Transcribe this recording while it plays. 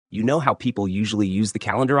You know how people usually use the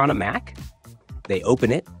calendar on a Mac? They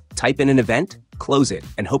open it, type in an event, close it,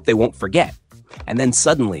 and hope they won't forget. And then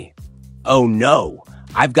suddenly, oh no,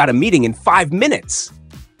 I've got a meeting in 5 minutes!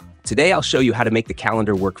 Today I'll show you how to make the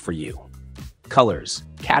calendar work for you. Colors,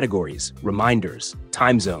 categories, reminders,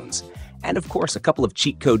 time zones, and of course a couple of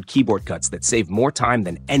cheat code keyboard cuts that save more time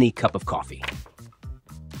than any cup of coffee.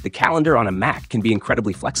 The calendar on a Mac can be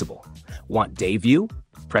incredibly flexible. Want day view?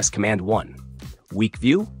 Press Command 1. Week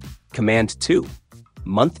view? Command 2.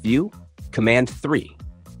 Month view? Command 3.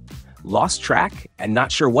 Lost track and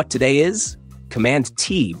not sure what today is? Command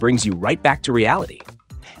T brings you right back to reality.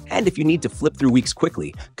 And if you need to flip through weeks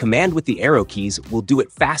quickly, Command with the arrow keys will do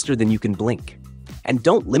it faster than you can blink. And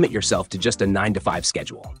don't limit yourself to just a 9-to-5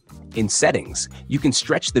 schedule. In Settings, you can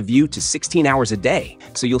stretch the view to 16 hours a day,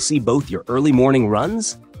 so you'll see both your early morning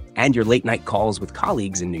runs and your late night calls with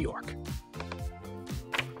colleagues in New York.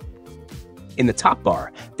 In the top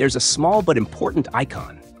bar, there's a small but important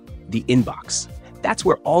icon, the inbox. That's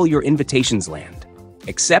where all your invitations land.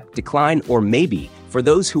 Accept, decline, or maybe for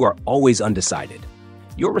those who are always undecided.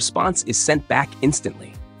 Your response is sent back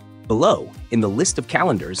instantly. Below, in the list of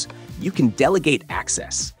calendars, you can delegate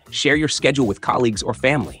access, share your schedule with colleagues or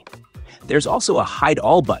family. There's also a Hide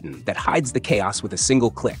All button that hides the chaos with a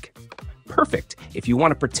single click. Perfect if you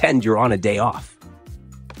want to pretend you're on a day off.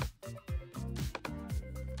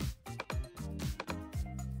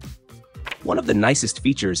 One of the nicest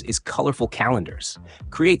features is colorful calendars.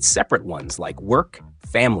 Create separate ones like work,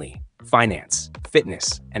 family, finance,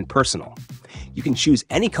 fitness, and personal. You can choose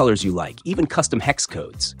any colors you like, even custom hex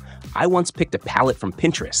codes. I once picked a palette from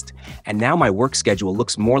Pinterest, and now my work schedule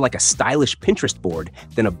looks more like a stylish Pinterest board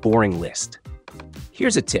than a boring list.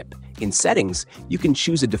 Here's a tip. In Settings, you can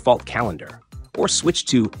choose a default calendar, or switch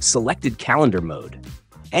to Selected Calendar mode.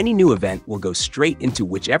 Any new event will go straight into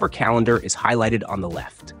whichever calendar is highlighted on the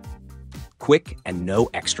left. Quick and no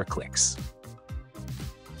extra clicks.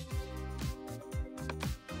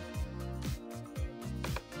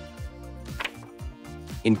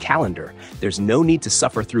 In Calendar, there's no need to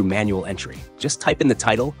suffer through manual entry. Just type in the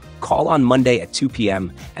title, call on Monday at 2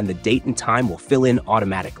 p.m., and the date and time will fill in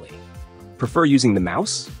automatically. Prefer using the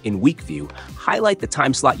mouse? In Week View, highlight the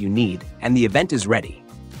time slot you need, and the event is ready.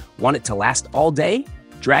 Want it to last all day?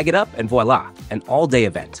 Drag it up and voila, an all-day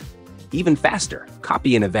event. Even faster,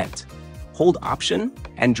 copy an event. Hold Option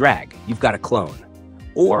and drag, you've got a clone.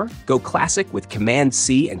 Or go classic with Command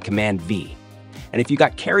C and Command V. And if you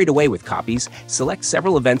got carried away with copies, select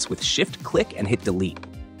several events with Shift-click and hit Delete.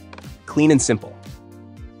 Clean and simple.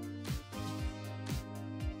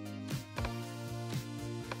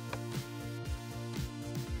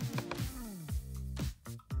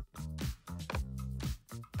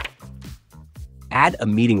 Add a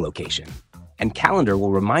meeting location, and Calendar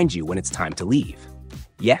will remind you when it's time to leave.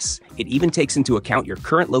 Yes, it even takes into account your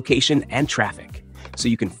current location and traffic, so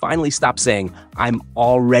you can finally stop saying, "I'm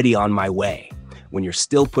already on my way," when you're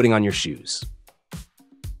still putting on your shoes.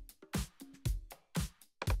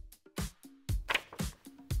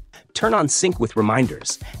 Turn on Sync with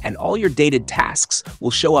reminders, and all your dated tasks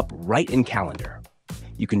will show up right in Calendar.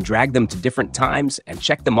 You can drag them to different times and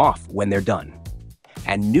check them off when they're done.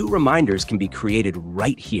 And new reminders can be created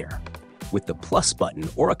right here, with the plus button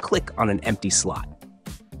or a click on an empty slot.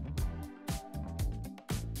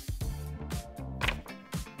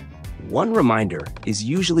 One reminder is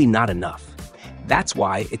usually not enough. That's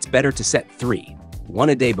why it's better to set 3, one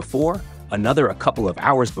a day before, another a couple of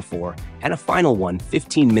hours before, and a final one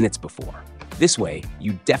 15 minutes before. This way,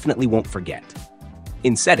 you definitely won't forget.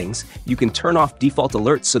 In Settings, you can turn off default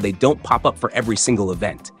alerts so they don't pop up for every single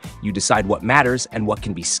event. You decide what matters and what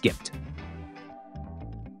can be skipped.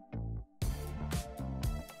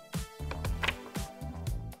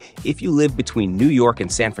 If you live between New York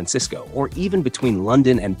and San Francisco, or even between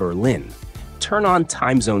London and Berlin, turn on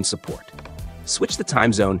time zone support. Switch the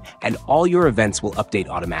time zone and all your events will update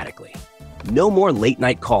automatically. No more late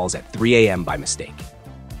night calls at 3 a.m. by mistake.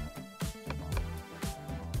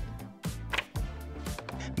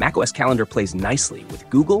 macOS Calendar plays nicely with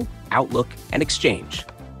Google, Outlook, and Exchange.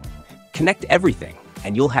 Connect everything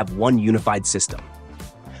and you'll have one unified system.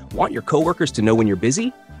 Want your coworkers to know when you're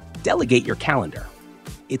busy? Delegate your calendar.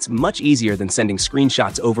 It's much easier than sending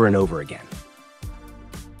screenshots over and over again.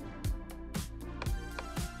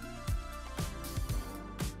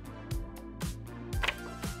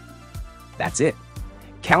 That's it.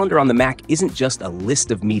 Calendar on the Mac isn't just a list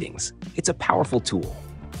of meetings. It's a powerful tool.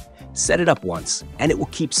 Set it up once, and it will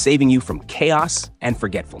keep saving you from chaos and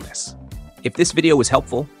forgetfulness. If this video was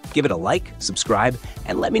helpful, give it a like, subscribe,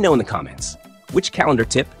 and let me know in the comments. Which calendar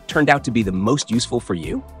tip turned out to be the most useful for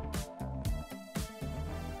you?